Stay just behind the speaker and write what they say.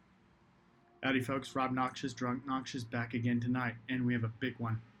Howdy, folks. Rob Noxious, Drunk Noxious, back again tonight, and we have a big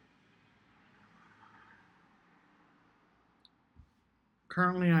one.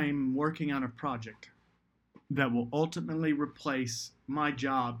 Currently, I am working on a project that will ultimately replace my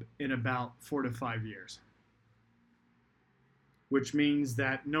job in about 4 to 5 years, which means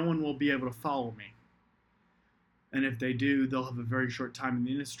that no one will be able to follow me. And if they do, they'll have a very short time in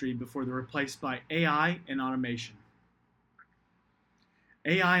the industry before they're replaced by AI and automation.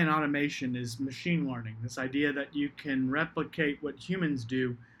 AI and automation is machine learning, this idea that you can replicate what humans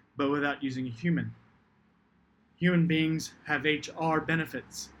do, but without using a human. Human beings have HR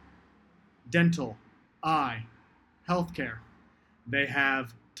benefits, dental, eye, healthcare. They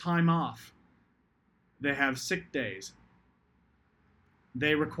have time off. They have sick days.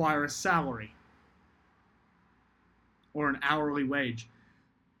 They require a salary or an hourly wage.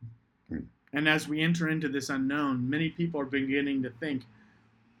 And as we enter into this unknown, many people are beginning to think,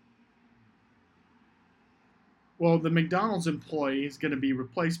 well, the McDonald's employee is going to be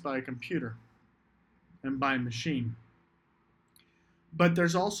replaced by a computer and by a machine. But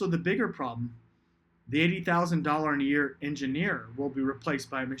there's also the bigger problem. The $80,000 a year engineer will be replaced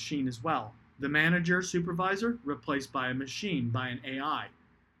by a machine as well. The manager, supervisor, replaced by a machine, by an AI.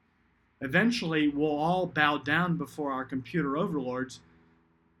 Eventually, we'll all bow down before our computer overlords,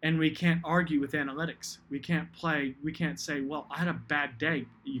 and we can't argue with analytics. We can't say, well, I had a bad day.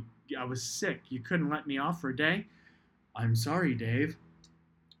 I was sick. You couldn't let me off for a day. I'm sorry, Dave.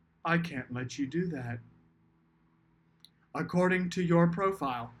 I can't let you do that. According to your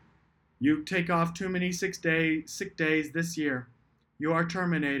profile, you take off too many sick days this year. You are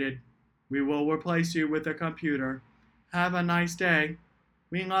terminated. We will replace you with a computer. Have a nice day.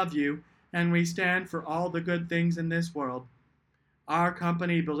 We love you, and we stand for all the good things in this world. Our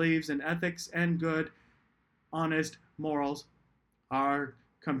company believes in ethics and good, honest morals. Our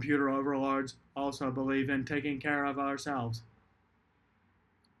computer overlords also believe in taking care of ourselves.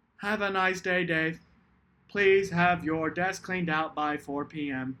 Have a nice day, Dave. Please have your desk cleaned out by 4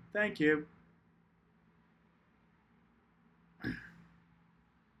 p.m. Thank you.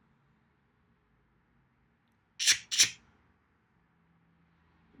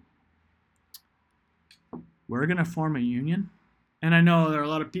 We're going to form a union. And I know there are a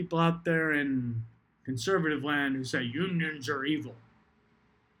lot of people out there in conservative land who say unions are evil.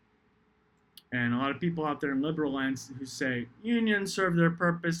 And a lot of people out there in liberal lands who say unions serve their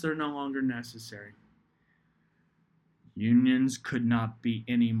purpose, they're no longer necessary. Unions could not be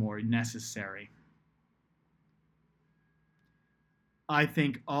any more necessary. I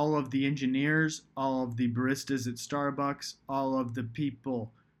think all of the engineers, all of the baristas at Starbucks, all of the people,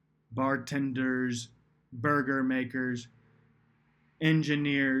 bartenders, burger makers,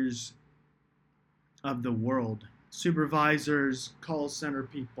 engineers of the world, supervisors, call center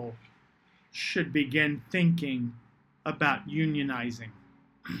people, should begin thinking about unionizing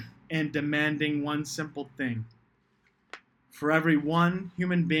and demanding one simple thing. For every one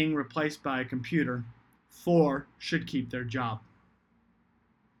human being replaced by a computer, 4 should keep their job.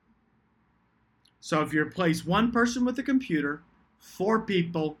 So if you replace one person with a computer, 4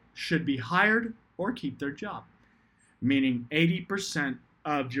 people should be hired or keep their job. Meaning 80%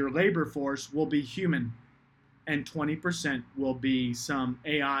 of your labor force will be human and 20% will be some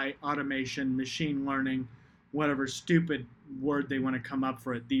AI, automation, machine learning, whatever stupid word they want to come up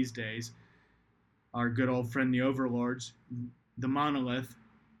for it these days. Our good old friend, the overlords, the monolith,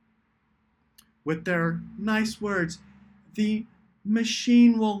 with their nice words. The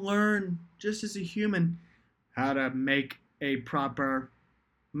machine will learn, just as a human, how to make a proper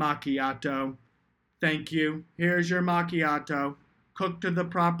macchiato. Thank you. Here's your macchiato. Cooked to the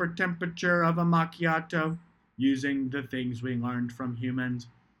proper temperature of a macchiato using the things we learned from humans.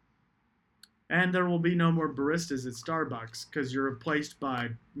 And there will be no more baristas at Starbucks because you're replaced by,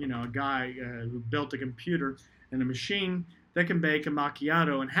 a guy who built a computer and a machine that can bake a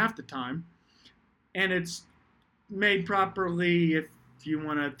macchiato in half the time. And it's made properly if you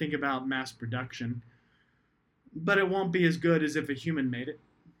want to think about mass production. But it won't be as good as if a human made it.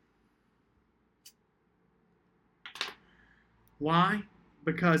 Why?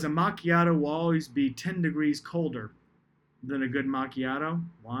 Because a macchiato will always be 10 degrees colder than a good macchiato.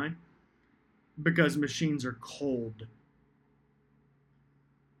 Why? Because machines are cold.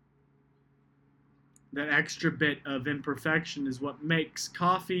 That extra bit of imperfection is what makes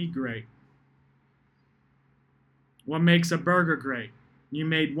coffee great. What makes a burger great. You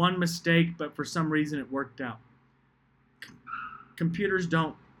made one mistake, but for some reason it worked out. Computers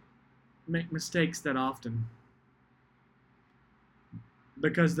don't make mistakes that often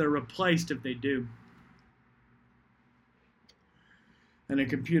because they're replaced if they do. And a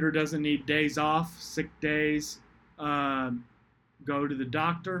computer doesn't need days off, sick days, go to the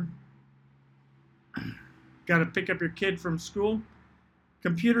doctor, got to pick up your kid from school.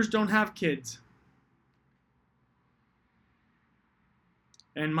 Computers don't have kids.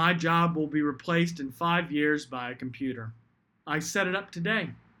 And my job will be replaced in 5 years by a computer. I set it up today.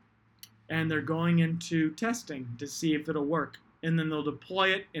 And they're going into testing to see if it'll work. And then they'll deploy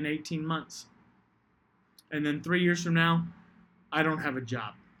it in 18 months. And then 3 years from now, I don't have a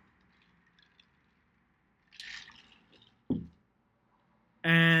job.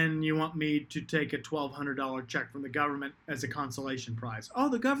 And you want me to take a $1,200 check from the government as a consolation prize. Oh,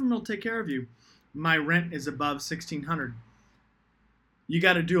 the government will take care of you. My rent is above $1,600. You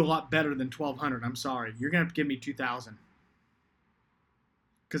got to do a lot better than $1,200. I'm sorry. You're going to have to give me $2,000.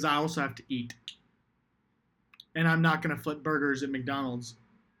 Because I also have to eat. And I'm not going to flip burgers at McDonald's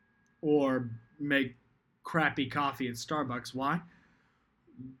or make crappy coffee at Starbucks. Why?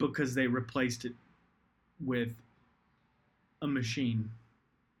 Because they replaced it with a machine.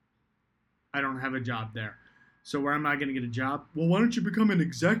 I don't have a job there. So where am I going to get a job? Well, why don't you become an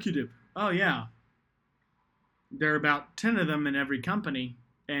executive? Oh, yeah. There are about 10 of them in every company,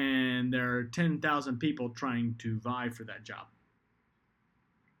 and there are 10,000 people trying to vie for that job.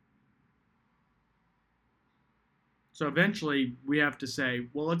 So eventually we have to say,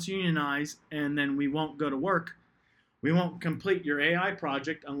 well, let's unionize, and then we won't go to work. We won't complete your AI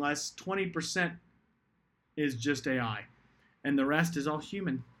project unless 20% is just AI, and the rest is all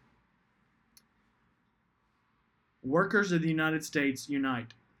human. Workers of the United States,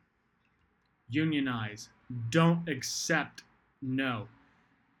 unite. Unionize. Don't accept no.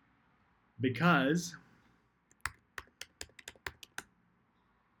 Because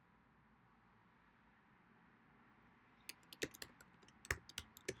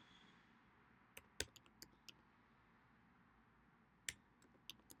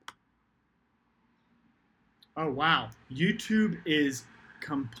oh, wow. YouTube is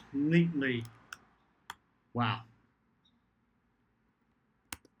completely... Wow.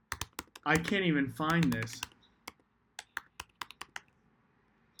 I can't even find this.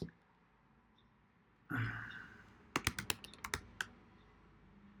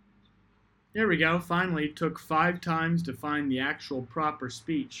 There we go. Finally, took 5 times to find the actual proper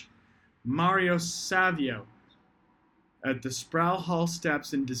speech. Mario Savio at the Sproul Hall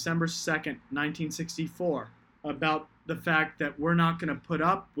steps in December 2nd, 1964, about the fact that we're not going to put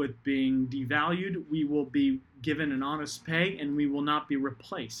up with being devalued. We will be given an honest pay, and we will not be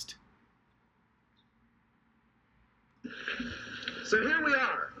replaced. So here we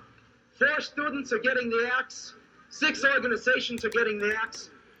are. 4 students are getting the axe. 6 organizations are getting the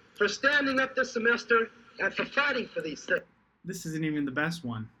axe for standing up this semester and for fighting for these things. This isn't even the best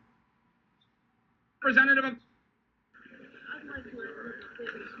one. Representative of...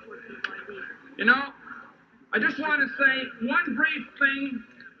 You know, I just want to say one brief thing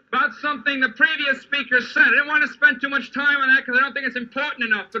about something the previous speaker said. I didn't want to spend too much time on that because I don't think it's important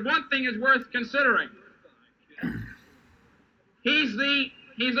enough, but one thing is worth considering. He's the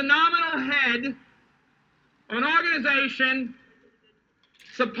nominal head of an organization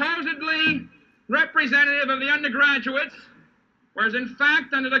supposedly representative of the undergraduates, whereas in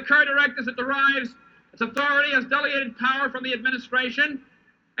fact, under the Kerr directives, it derives its authority as delegated power from the administration.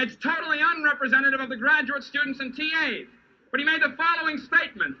 It's totally unrepresentative of the graduate students and TAs. But he made the following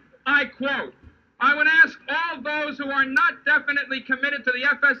statement, I quote, "I would ask all those who are not definitely committed to the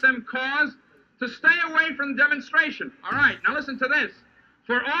FSM cause to stay away from the demonstration." All right, now listen to this.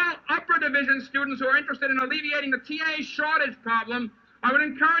 For all upper division students who are interested in alleviating the TA shortage problem, I would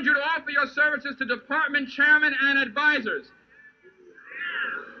encourage you to offer your services to department chairmen and advisors.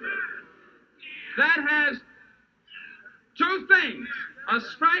 That has 2 things, a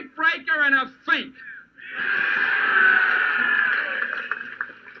strike breaker and a fink.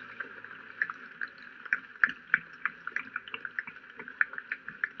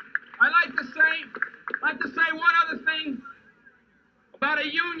 I'd like to say one other thing about a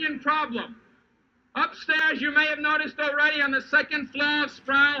union problem. Upstairs, you may have noticed already on the 2nd floor of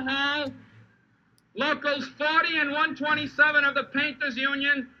Sproul Hall, Locals 40 and 127 of the Painters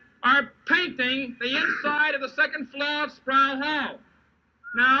Union are painting the inside of the 2nd floor of Sproul Hall.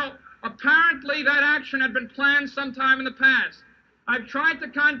 Now, apparently that action had been planned sometime in the past. I've tried to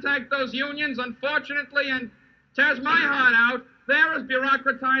contact those unions, unfortunately, and tears my heart out. They're as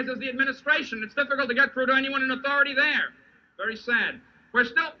bureaucratized as the administration. It's difficult to get through to anyone in authority there. Very sad. We're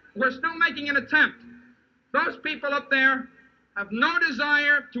still making an attempt. Those people up there have no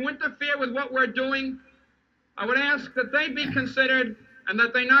desire to interfere with what we're doing. I would ask that they be considered and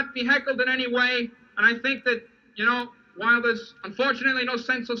that they not be heckled in any way. And I think that, you know, while there's unfortunately no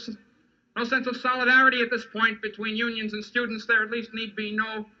sense of solidarity at this point between unions and students, there at least need be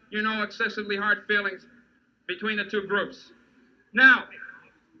no, excessively hard feelings between the two groups. Now,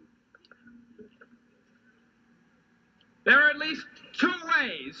 there are at least two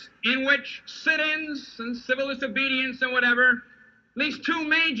ways in which sit-ins and civil disobedience and whatever, at least two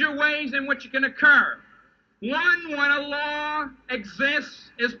major ways in which it can occur. One, when a law exists,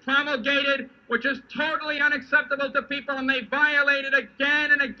 is promulgated, which is totally unacceptable to people, and they violate it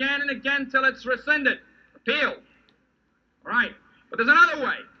again and again and again till it's rescinded, repealed. All right, but there's another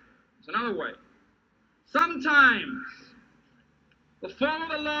way. There's another way. Sometimes the form of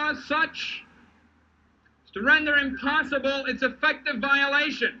the law is such as to render impossible its effective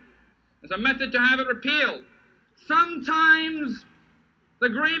violation as a method to have it repealed. Sometimes the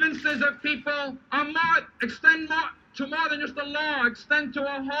grievances of people extend to more than just the law, extend to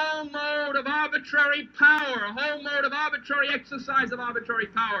a whole mode of arbitrary power, a whole mode of arbitrary exercise of arbitrary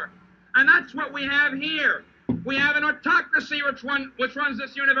power. And that's what we have here. We have an autocracy which runs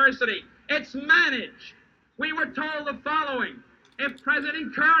this university. It's managed. We were told the following: if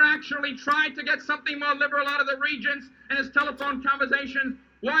President Kerr actually tried to get something more liberal out of the regents in his telephone conversations,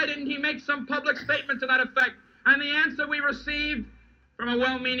 why didn't he make some public statement to that effect? And the answer we received from a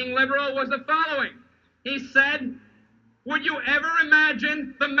well-meaning liberal was the following. He said, would you ever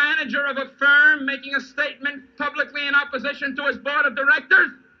imagine the manager of a firm making a statement publicly in opposition to his board of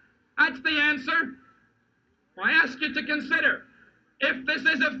directors? That's the answer. Well, I ask you to consider, if this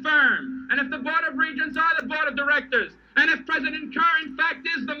is a firm, and if the board of regents are the board of directors, and if President Kerr, in fact,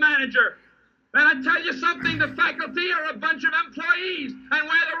 is the manager, then I tell you something, the faculty are a bunch of employees, and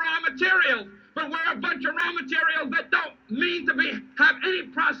we're the raw materials. But we're a bunch of raw materials that don't mean to have any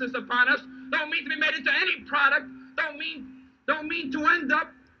process upon us, don't mean to be made into any product, don't mean to end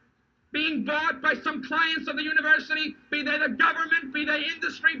up being bought by some clients of the university, be they the government, be they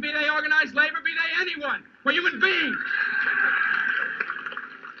industry, be they organized labor, be they anyone. We're human beings.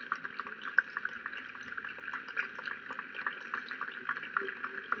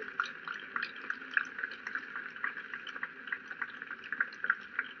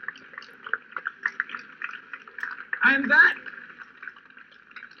 And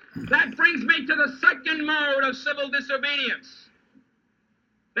that brings me to the second mode of civil disobedience.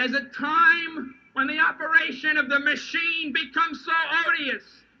 There's a time when the operation of the machine becomes so odious,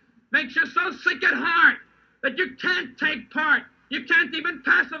 makes you so sick at heart, that you can't take part. You can't even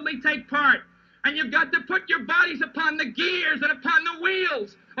passively take part. And you've got to put your bodies upon the gears and upon the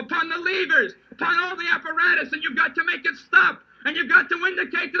wheels, upon the levers, upon all the apparatus, and you've got to make it stop. And you've got to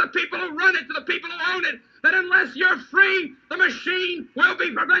indicate to the people who run it, to the people who own it, that unless you're free, the machine will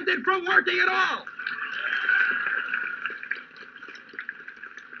be prevented from working at all.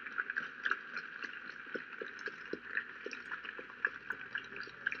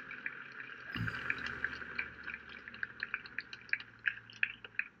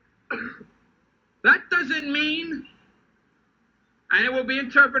 That doesn't mean, and it will be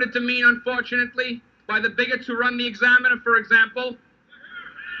interpreted to mean, unfortunately, by the bigots who run the Examiner, for example,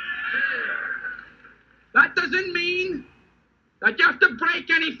 that doesn't mean that you have to break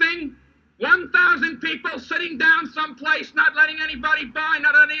anything. 1,000 people sitting down someplace, not letting anybody by,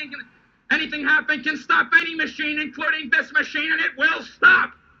 not letting anything happen, can stop any machine, including this machine, and it will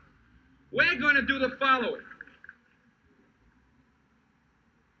stop. We're going to do the following.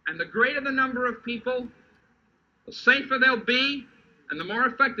 And the greater the number of people, the safer they'll be, and the more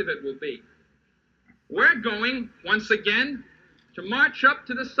effective it will be. We're going, once again, to march up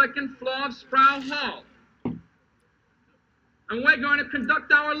to the second floor of Sproul Hall. And we're going to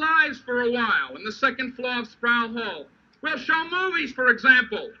conduct our lives for a while in the second floor of Sproul Hall. We'll show movies, for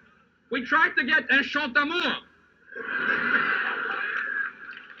example. We tried to get Un Chant d'Amour.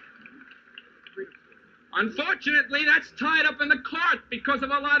 Unfortunately, that's tied up in the court because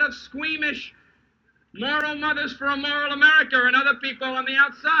of a lot of squeamish moral mothers for a moral America and other people on the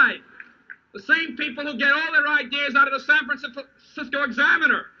outside. The same people who get all their ideas out of the San Francisco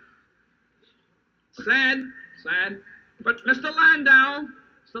Examiner. Sad, sad. But Mr. Landau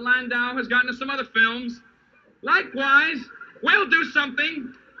has gotten to some other films. Likewise, we'll do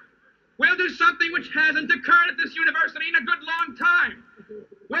something which hasn't occurred at this university in a good long time.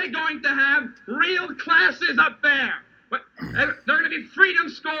 We're going to have real classes up there. There are going to be freedom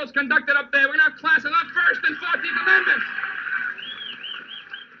schools conducted up there. We're going to have classes on First and 14th Amendments.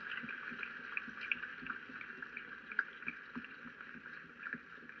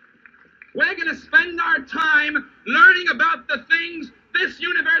 We're going to spend our time learning about the things this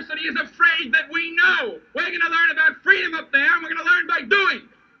university is afraid that we know. We're going to learn about freedom up there, and we're going to learn by doing.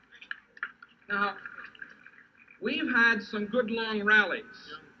 Now, We've had some good long rallies.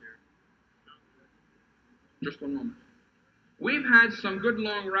 Just one moment. We've had some good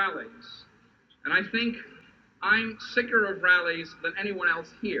long rallies, and I think I'm sicker of rallies than anyone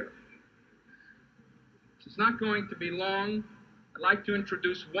else here. It's not going to be long. I'd like to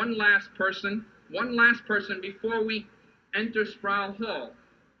introduce one last person before we enter Sproul Hall.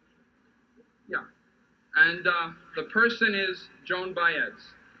 Yeah. And the person is Joan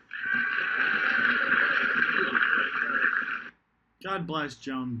Baez. God bless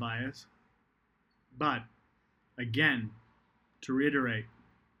Joan Baez. But, again, to reiterate.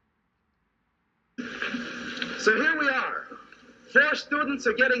 So here we are. 4 students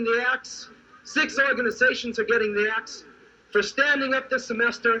are getting the axe. 6 organizations are getting the axe for standing up this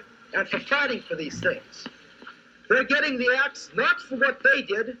semester and for fighting for these things. They're getting the axe not for what they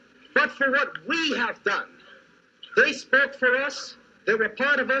did, but for what we have done. They spoke for us. They were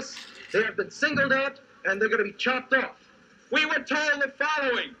part of us. They have been singled out, and they're going to be chopped off. We were told the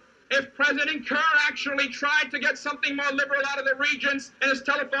following. If President Kerr actually tried to get something more liberal out of the regents in his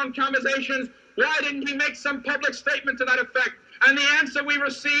telephone conversations, why didn't he make some public statement to that effect? And the answer we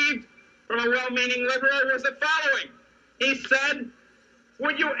received from a well-meaning liberal was the following. He said,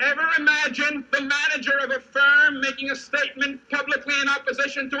 would you ever imagine the manager of a firm making a statement publicly in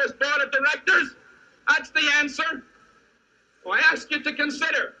opposition to his board of directors? That's the answer. Well, I ask you to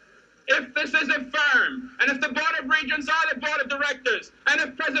consider, if this is a firm, and if the Board of Regents are the Board of Directors, and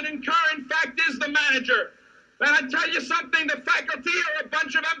if President Kerr, in fact, is the manager, then I tell you something, the faculty are a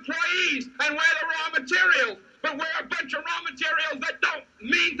bunch of employees, and we're the raw materials. But we're a bunch of raw materials that don't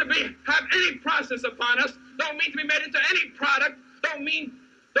mean to have any process upon us, don't mean to be made into any product, don't mean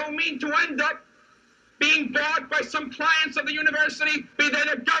to end up being bought by some clients of the university, be they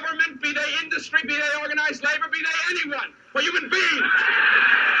the government, be they industry, be they organized labor, be they anyone. We're human beings.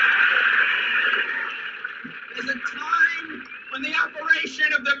 There's a time when the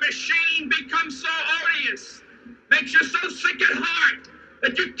operation of the machine becomes so odious, makes you so sick at heart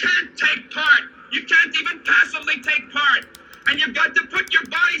that you can't take part. You can't even passively take part. And you've got to put your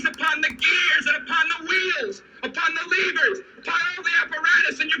bodies upon the gears and upon the wheels, upon the levers, upon all the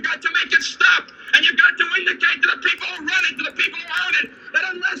apparatus, and you've got to make it stop. And you've got to indicate to the people who run it, to the people who own it, that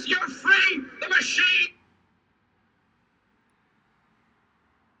unless you're free, the machine...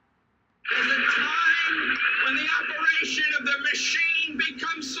 There's a time when the operation of the machine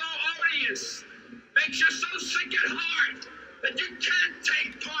becomes so odious, makes you so sick at heart, that you can't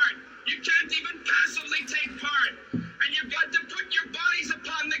take part. You can't even passively take part. And you've got to put your bodies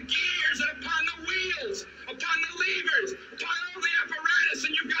upon the gears and upon the wheels, upon the levers, upon all the apparatus,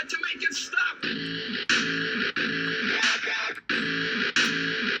 and you've got to make it stop.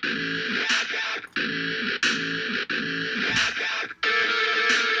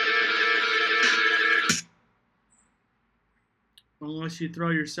 Unless you throw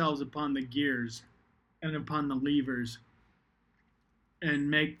yourselves upon the gears and upon the levers and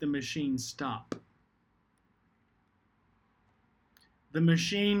make the machine stop. The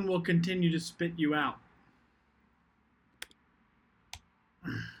machine will continue to spit you out.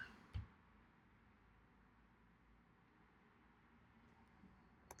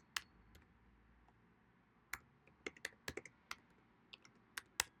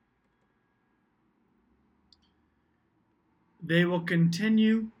 They will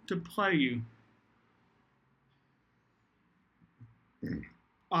continue to play you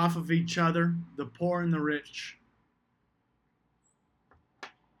off of each other, the poor and the rich.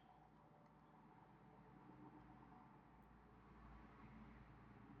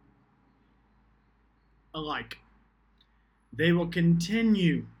 Alike. They will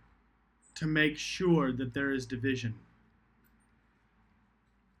continue to make sure that there is division.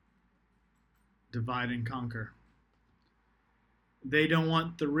 Divide and conquer. They don't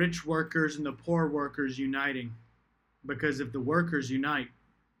want the rich workers and the poor workers uniting, because if the workers unite,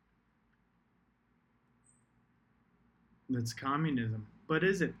 that's communism. But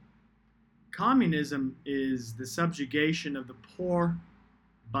is it? Communism is the subjugation of the poor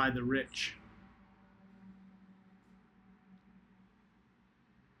by the rich.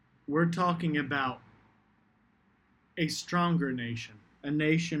 We're talking about a stronger nation, a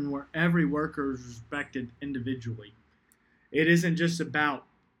nation where every worker is respected individually. It isn't just about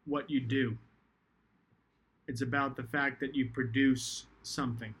what you do. It's about the fact that you produce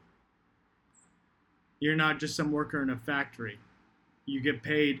something. You're not just some worker in a factory. You get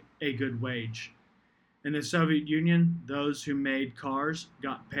paid a good wage. In the Soviet Union, those who made cars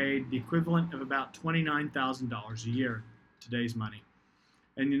got paid the equivalent of about $29,000 a year, today's money.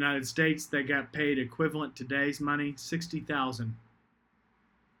 In the United States, they got paid equivalent today's money, $60,000.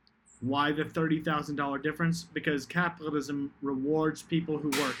 Why the $30,000 difference? Because capitalism rewards people who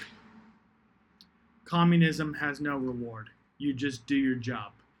work. Communism has no reward. You just do your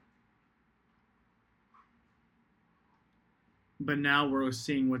job. But now we're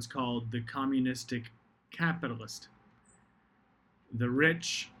seeing what's called the communistic capitalist. The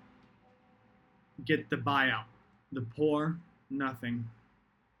rich get the buyout. The poor, nothing.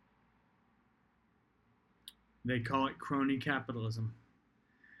 They call it crony capitalism.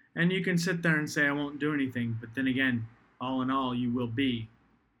 And you can sit there and say, I won't do anything. But then again, all in all, you will be.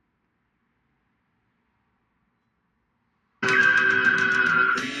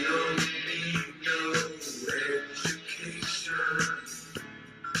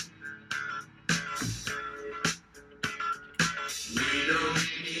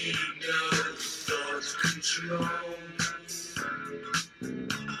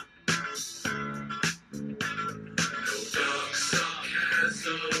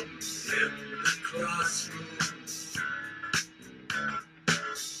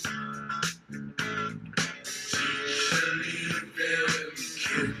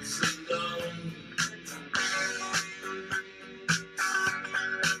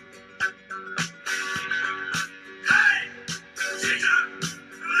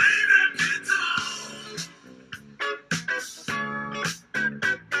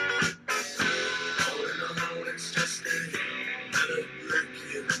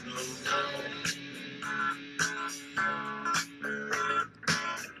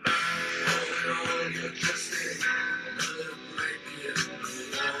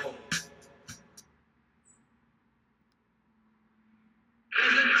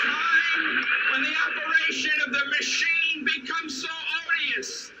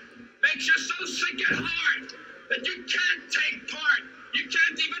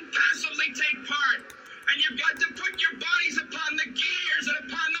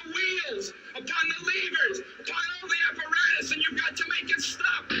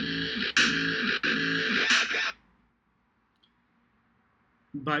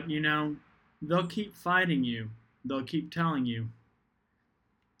 But, you know, they'll keep fighting you. They'll keep telling you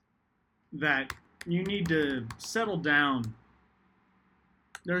that you need to settle down.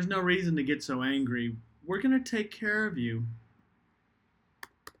 There's no reason to get so angry. We're going to take care of you.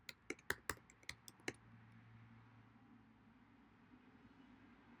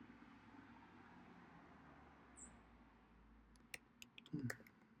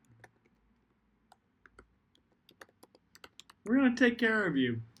 We're going to take care of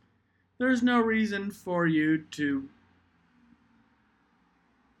you. There's no reason for you to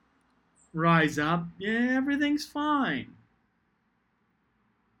rise up. Yeah, everything's fine.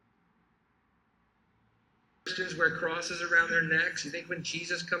 Christians wear crosses around their necks. You think when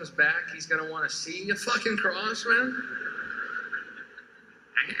Jesus comes back, he's going to want to see a fucking cross, man?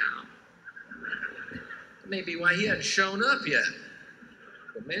 Ow. Maybe why he hadn't shown up yet.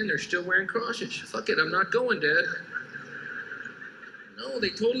 But man, they're still wearing crosses. Fuck it, I'm not going, Dad. No, they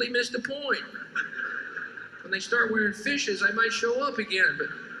totally missed the point. When they start wearing fishes, I might show up again, but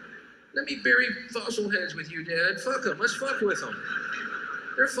let me bury fossil heads with you, Dad. Fuck them. Let's fuck with them.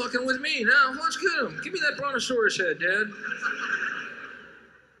 They're fucking with me now. Let's get them. Give me that brontosaurus head, Dad.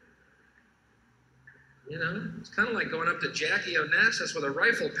 You know, it's kind of like going up to Jackie Onassis with a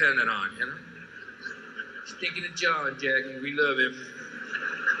rifle pendant on, you know? Sticking to John, Jackie. We love him.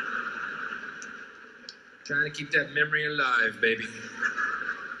 Trying to keep that memory alive, baby.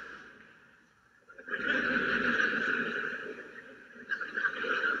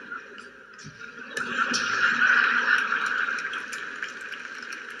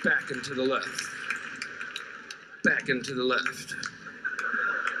 Back and to the left. Back and to the left.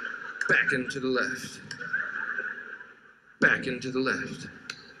 Back and to the left. Back and to the left.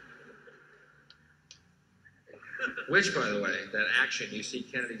 Which, by the way, that action you see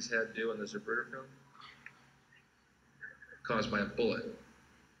Kennedy's head do in the Zapruder film, caused by a bullet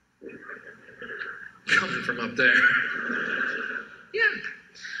coming from up there. Yeah,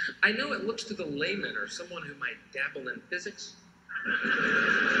 I know it looks to the layman or someone who might dabble in physics.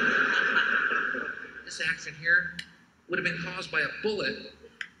 This action here would have been caused by a bullet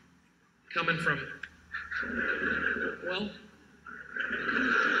coming from, well,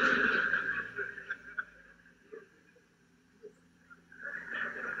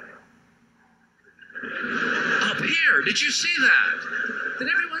 up here. Did you see that? Did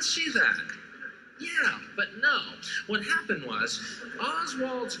everyone see that? Yeah, but no. What happened was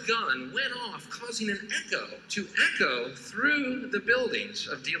Oswald's gun went off, causing an echo to echo through the buildings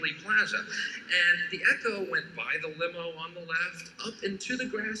of Dealey Plaza. And the echo went by the limo on the left, up into the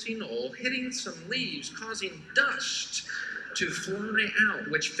grassy knoll, hitting some leaves, causing dust to fly out,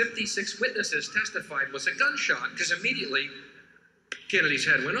 which 56 witnesses testified was a gunshot, because immediately Kennedy's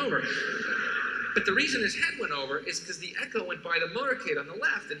head went over. But the reason his head went over is because the Echo went by the motorcade on the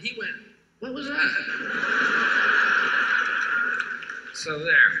left, and he went, "What was that?" So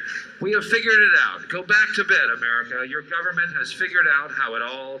there. We have figured it out. Go back to bed, America. Your government has figured out how it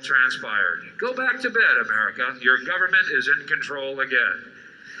all transpired. Go back to bed, America. Your government is in control again.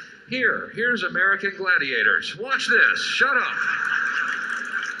 Here's American Gladiators. Watch this. Shut up.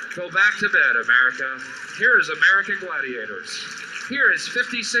 Go back to bed, America. Here is American Gladiators. Here is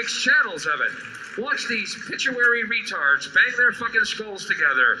 56 channels of it. Watch these pituitary retards bang their fucking skulls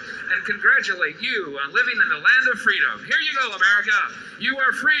together and congratulate you on living in the land of freedom. Here you go, America. You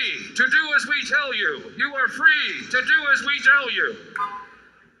are free to do as we tell you. You are free to do as we tell you.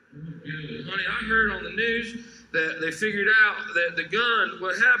 Honey, I heard on the news that they figured out that the gun,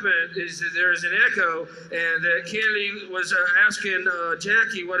 what happened is that there's an echo and that Kennedy was asking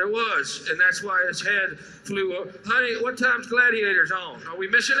Jackie what it was, and that's why his head flew up. Honey, what time's Gladiators on? Are we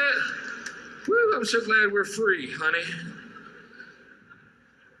missing it? Woo, I'm so glad we're free, honey.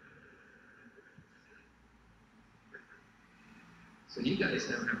 So you guys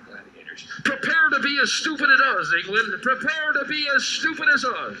now have Gladiators. Prepare to be as stupid as us, England. Prepare to be as stupid as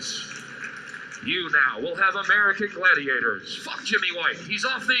us. You now will have American Gladiators. Fuck Jimmy White. He's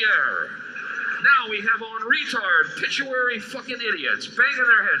off the air. Now we have on retard, pituitary fucking idiots banging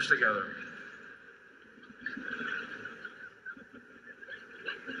their heads together.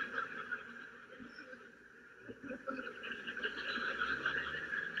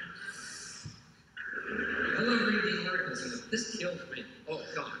 I love reading articles, and this killed me. Oh,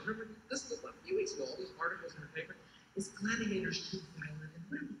 God. Remember, this was a few weeks ago, all these articles in the paper. Is Gladiators too violent? And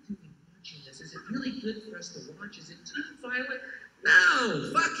what are we doing watching this? Is it really good for us to watch? Is it too violent?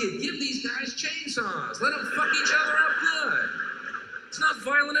 No! Fuck it! Give these guys chainsaws! Let them fuck each other up good! It's not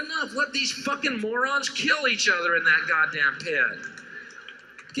violent enough. Let these fucking morons kill each other in that goddamn pit.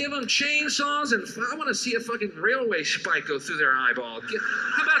 Give them chainsaws and I want to see a fucking railway spike go through their eyeball.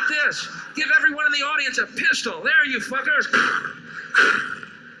 How about this? Give everyone in the audience a pistol. There, you fuckers.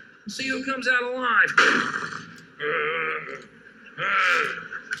 See who comes out alive.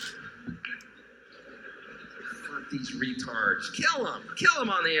 Fuck these retards. Kill them. Kill them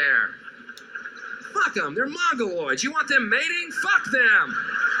on the air. Fuck them. They're mongoloids. You want them mating? Fuck them.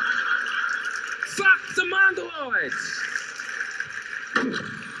 Fuck the mongoloids.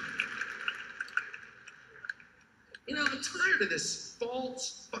 You know, I'm tired of this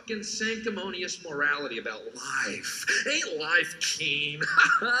false, fucking sanctimonious morality about life. Ain't life keen?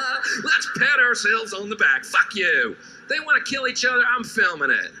 Let's pat ourselves on the back. Fuck you. They want to kill each other. I'm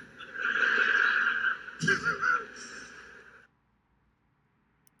filming it.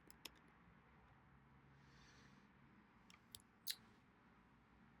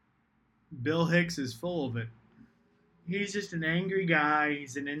 Bill Hicks is full of it. He's just an angry guy.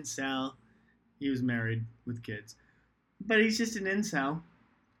 He's an incel. He was married with kids. But he's just an incel.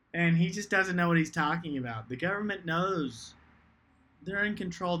 And he just doesn't know what he's talking about. The government knows. They're in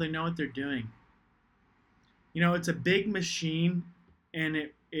control. They know what they're doing. You know, it's a big machine. And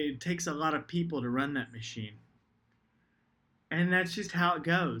it takes a lot of people to run that machine. And that's just how it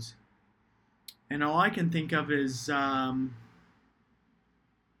goes. And all I can think of is...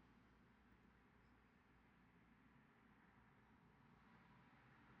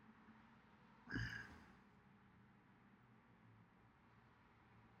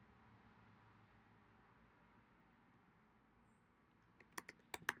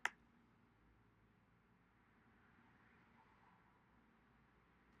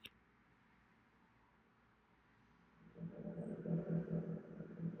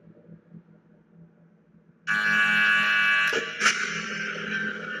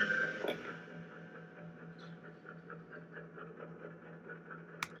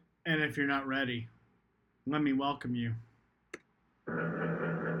 And if you're not ready, let me welcome you.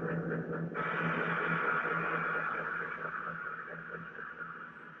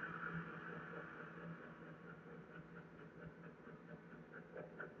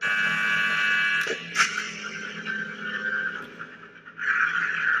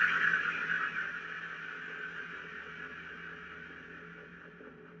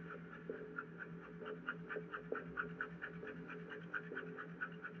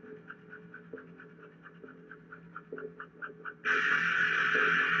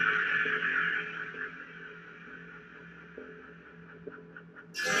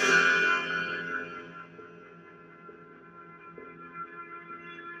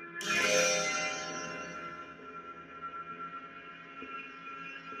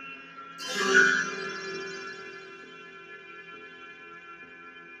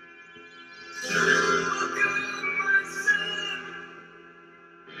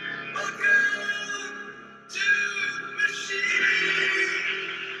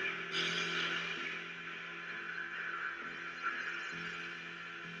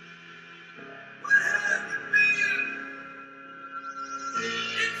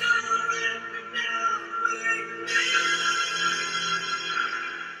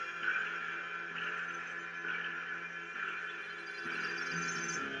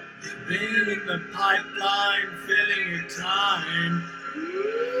 Spinning the pipeline, filling your time.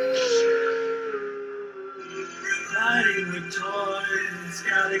 Riding with toys and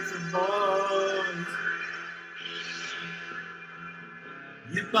scouting for boys.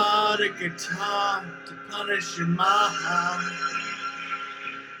 You bought a guitar to punish your mom.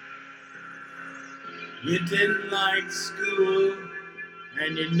 You didn't like school,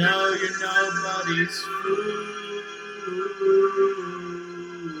 and you know you're nobody's fool.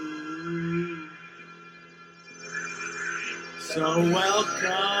 So welcome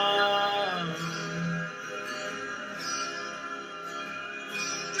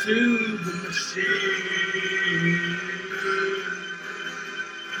to the machine.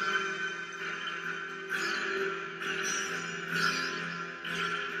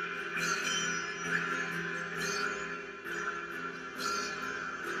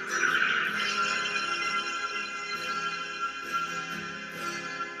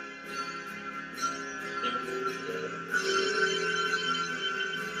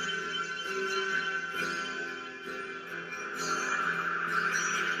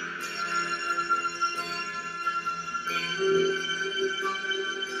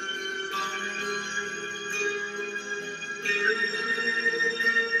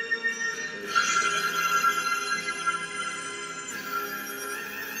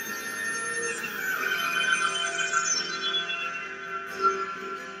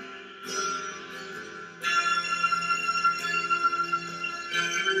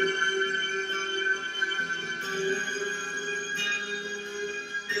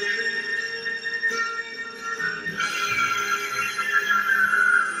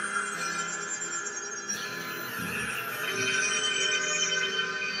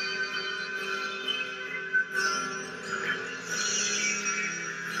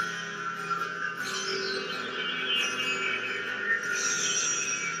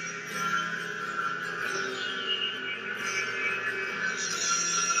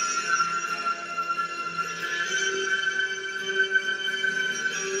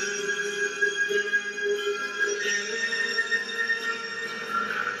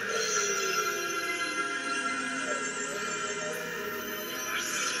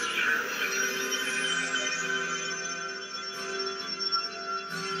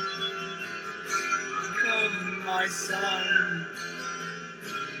 Welcome, my son.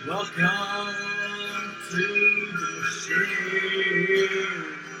 Welcome to the machine.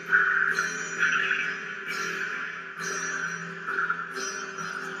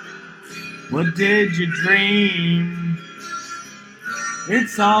 What did you dream?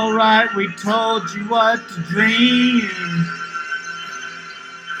 It's alright, we told you what to dream.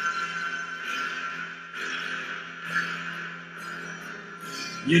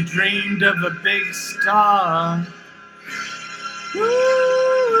 You dreamed of a big star. Woo!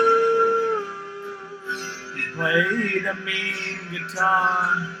 You played a mean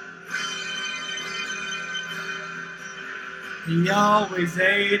guitar. He always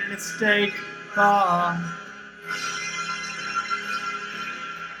ate in a steak bar.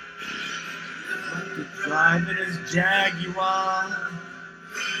 Driving his Jaguar.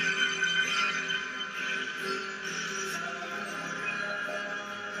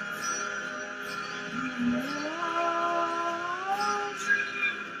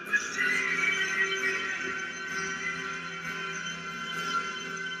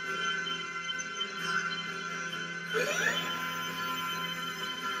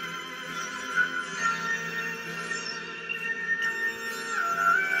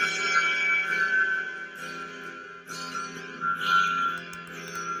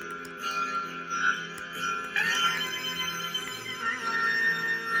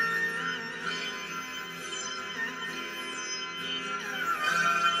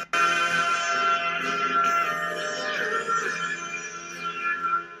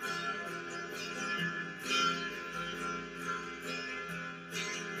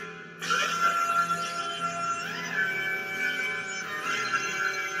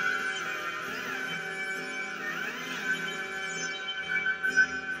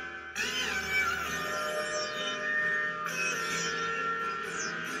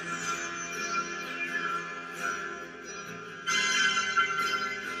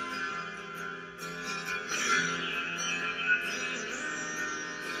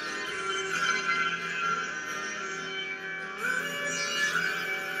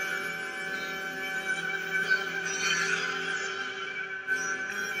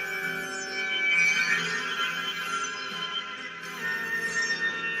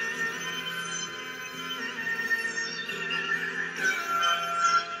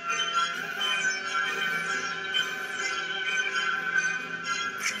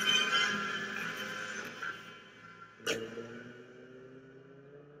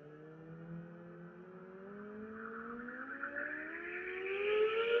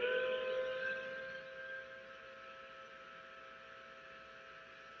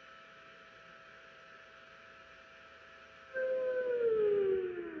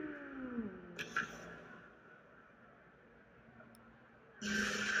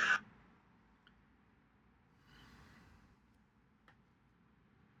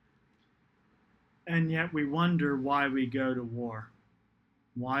 And yet we wonder why we go to war.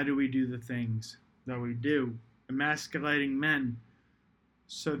 Why do we do the things that we do, emasculating men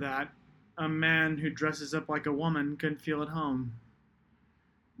so that a man who dresses up like a woman can feel at home?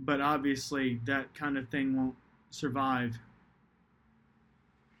 But obviously that kind of thing won't survive,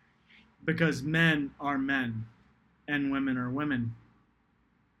 because men are men and women are women.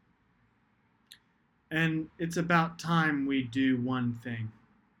 And it's about time we do one thing.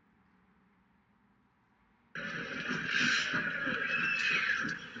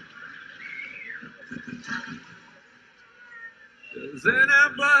 Does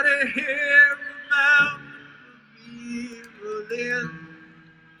anybody here remember me, Berlin?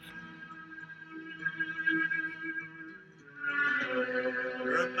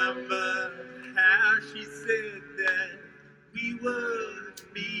 Remember how she said that we would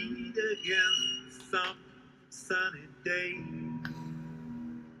meet again some sunny day?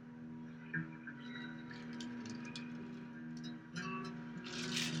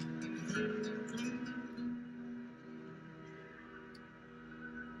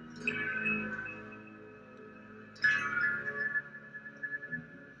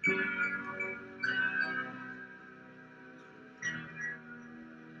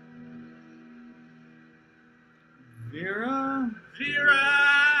 Vera,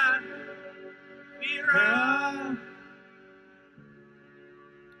 Vera, Vera,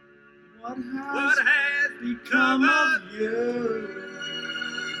 what what has has become of you?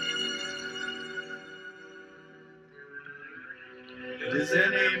 Does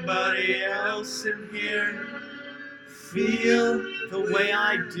anybody else in here feel the way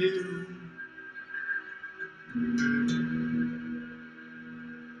I do?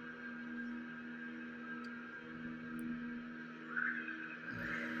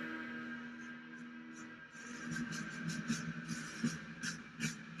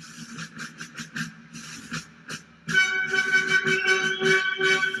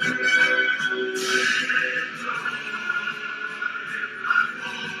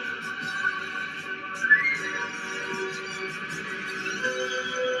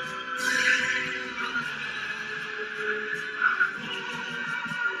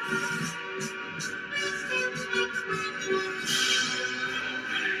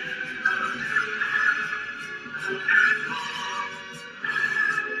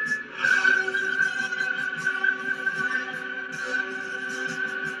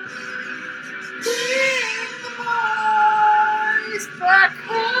 Back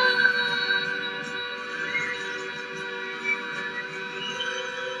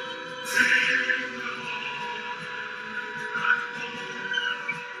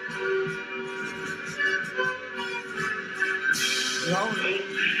don't leave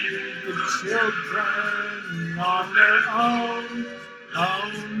the children on their own.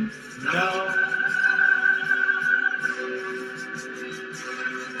 Oh no.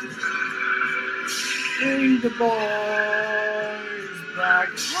 Bring the boys back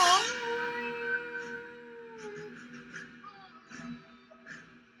home.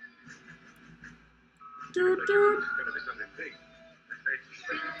 Doot, doot.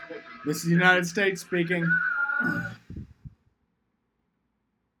 This is the United States speaking.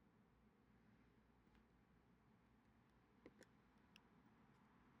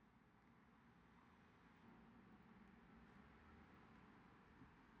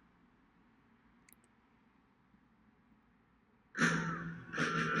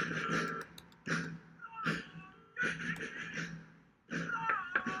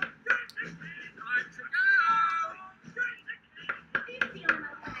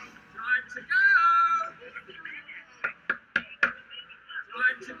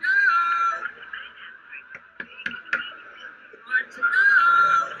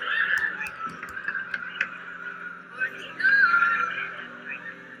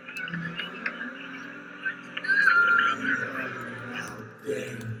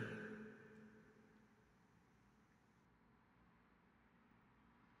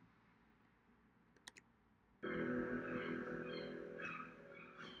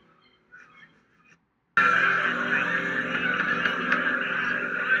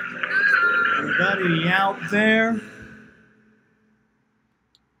 Anybody out there?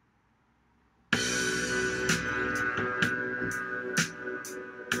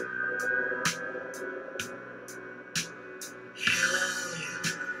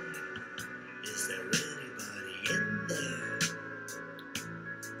 Is there anybody in there?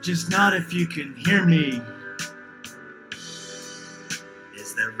 Just not if you can hear me.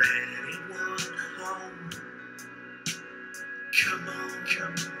 Is there anyone home? Come on,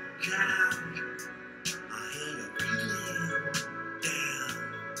 down. I hear you feeling down.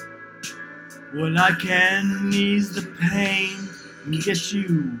 Well, I can ease the pain and get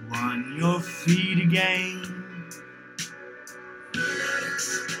you on your feet again.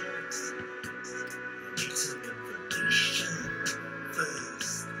 Relax. Need some information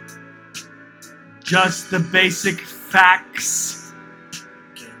first. Just the basic facts.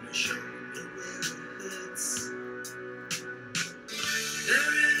 Can I show you where it hurts?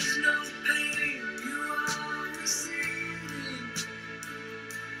 There is no pain you are receiving.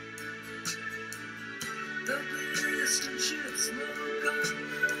 The distant ships smoke on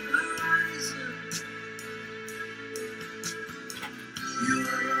the horizon. You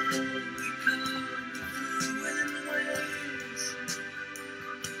are only coming through in waves.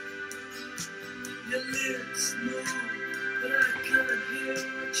 Your lips move, but I can't hear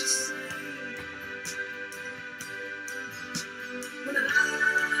what you say. When I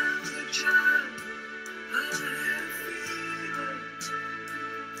was a child, I had a fever.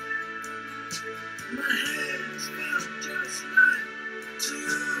 My hands felt just like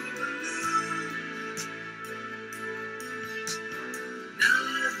two balloons. Now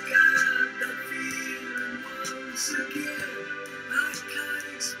I've got that feeling once again. I can't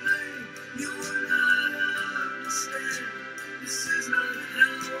explain, you will not understand. This is not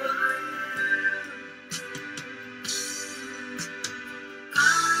how I am. I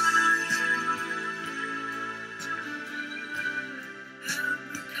have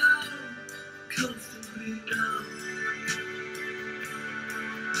become comfortably numb.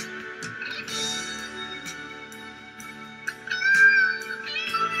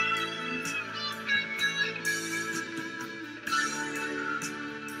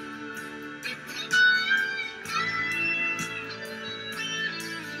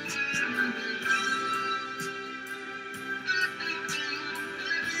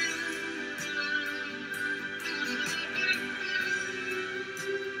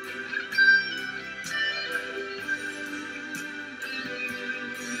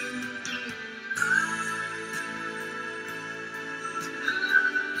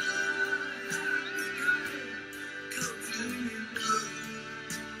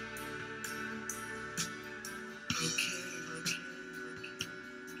 Okay.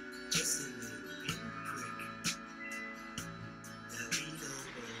 Just a little pinprick. Now we don't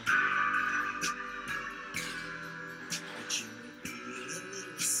know. But you may be a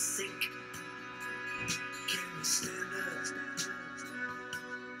little sick. Can you stand up?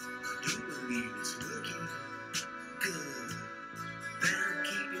 I do believe it's working. Good. Better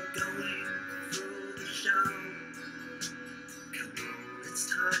keep it going for the show. Come on, it's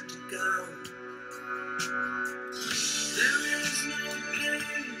time to go. There is no pain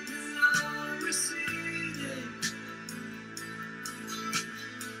you are receiving.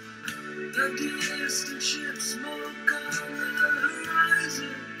 The distant ships smoke on the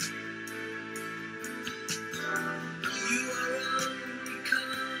horizon. You are only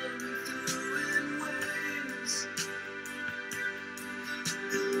coming through in waves.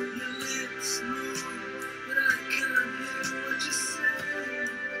 Your lips move, but I can't hear what you say.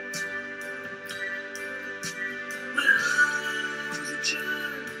 When I was a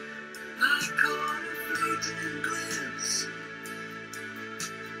child, I caught a fleeting glimpse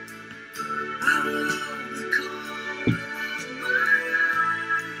out of the corner of my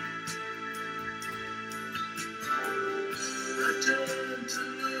eye. I turned to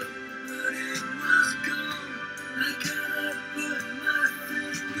look, but it was gone. I cannot put my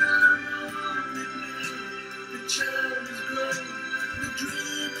finger on it now. The child is grown, the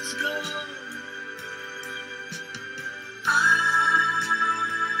dream is gone. I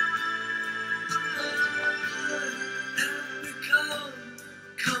have become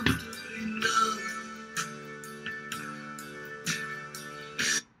comfortably numb.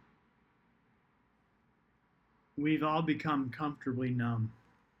 We've all become comfortably numb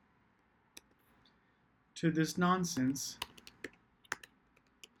to this nonsense.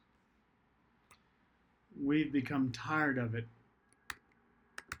 We've become tired of it.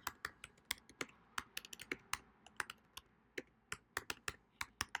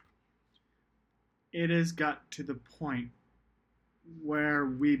 It has got to the point where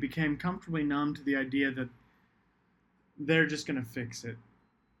we became comfortably numb to the idea that they're just going to fix it.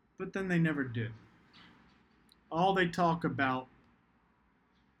 But then they never do. All they talk about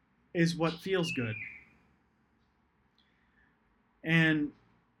is what feels good and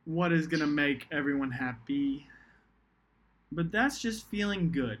what is going to make everyone happy. But that's just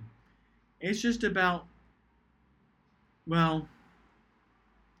feeling good. It's just about, well,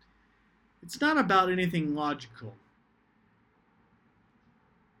 it's not about anything logical.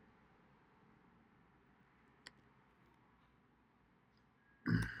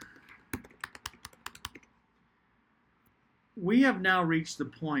 we have now reached the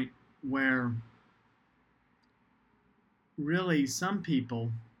point where really some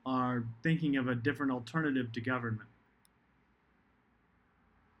people are thinking of a different alternative to government.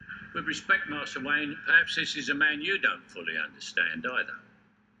 With respect, Master Wayne, perhaps this is a man you don't fully understand either.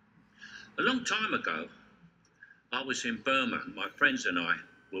 A long time ago, I was in Burma. My friends and I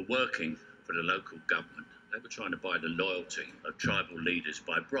were working for the local government. They were trying to buy the loyalty of tribal leaders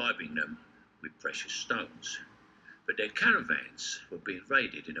by bribing them with precious stones. But their caravans were being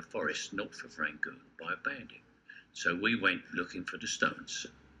raided in a forest north of Rangoon by a bandit. So we went looking for the stones.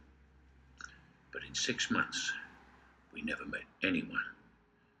 But in 6 months, we never met anyone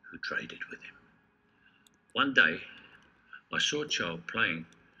who traded with him. One day, I saw a child playing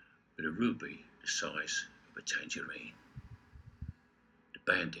with a ruby the size of a tangerine. The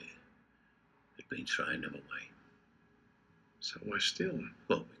bandit had been throwing them away. So why steal them?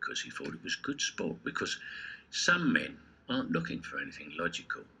 Well, because he thought it was good sport, because some men aren't looking for anything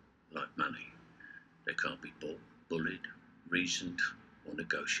logical like money. They can't be bought, bullied, reasoned, or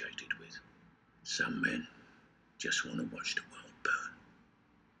negotiated with. Some men just want to watch the world burn.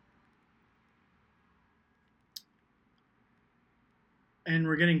 And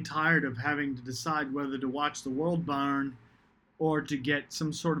we're getting tired of having to decide whether to watch the world burn or to get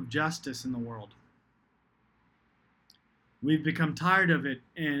some sort of justice in the world. We've become tired of it,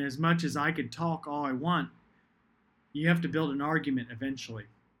 and as much as I could talk all I want, you have to build an argument eventually.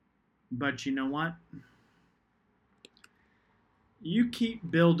 But you know what? You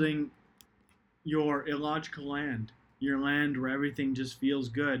keep building your illogical land, your land where everything just feels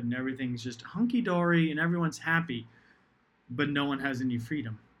good and everything's just hunky-dory and everyone's happy, but no one has any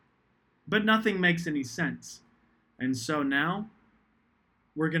freedom. But nothing makes any sense. And so now,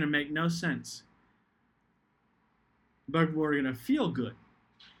 we're going to make no sense. But we're going to feel good.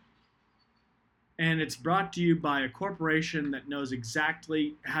 And it's brought to you by a corporation that knows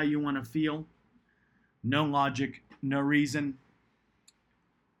exactly how you want to feel. No logic, no reason.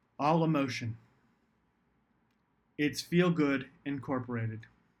 All emotion. It's Feel Good Incorporated.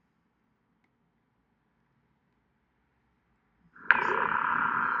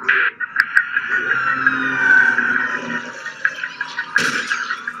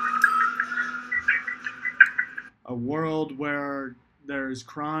 A world where there's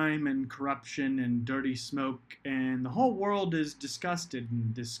crime and corruption and dirty smoke, and the whole world is disgusted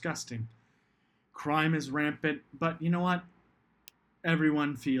and disgusting. Crime is rampant, but you know what?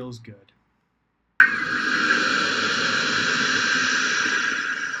 Everyone feels good.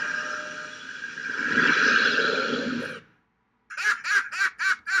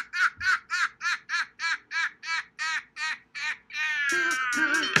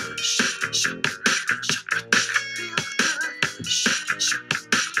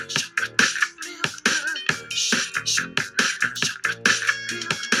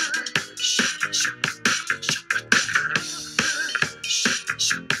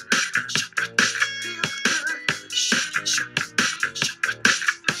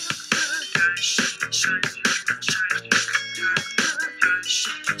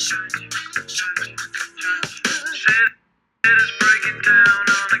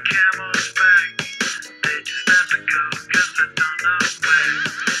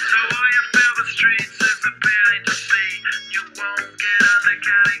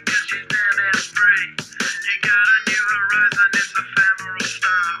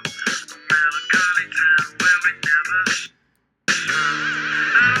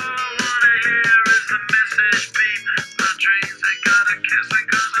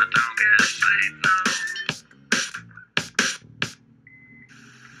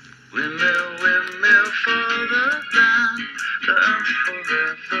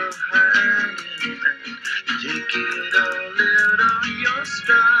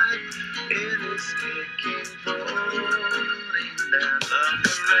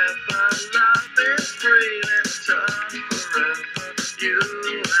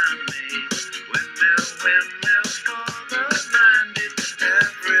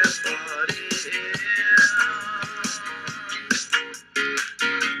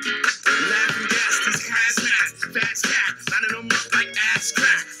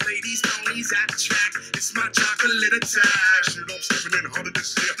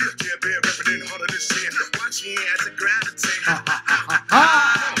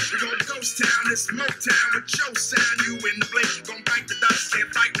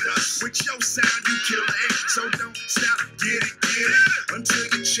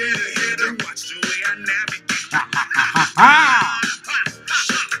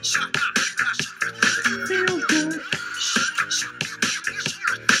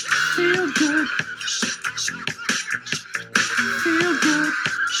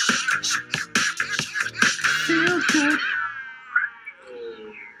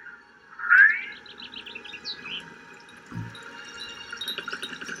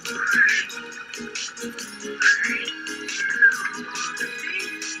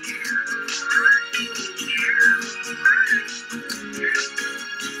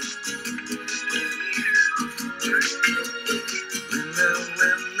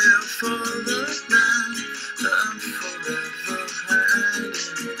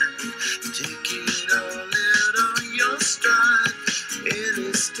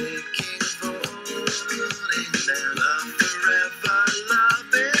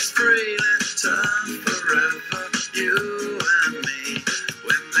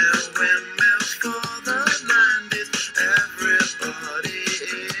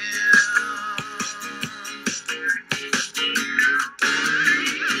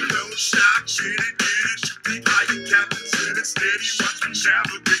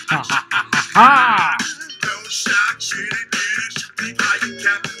 Ha ha ha ha ha! Don't shock, shitty bitch. Buy your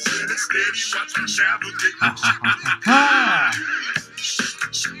captains in a steady. Watch me navigate. Ha ha ha ha ha!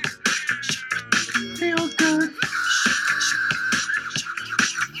 Feel good.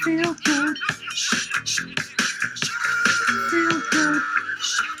 Feel good. Feel good.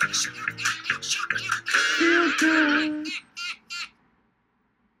 Feel good.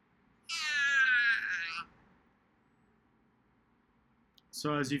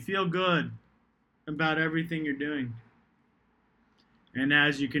 So as you feel good about everything you're doing, and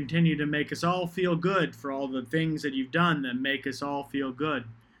as you continue to make us all feel good for all the things that you've done that make us all feel good,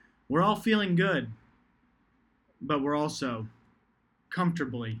 we're all feeling good, but we're also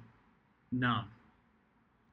comfortably numb.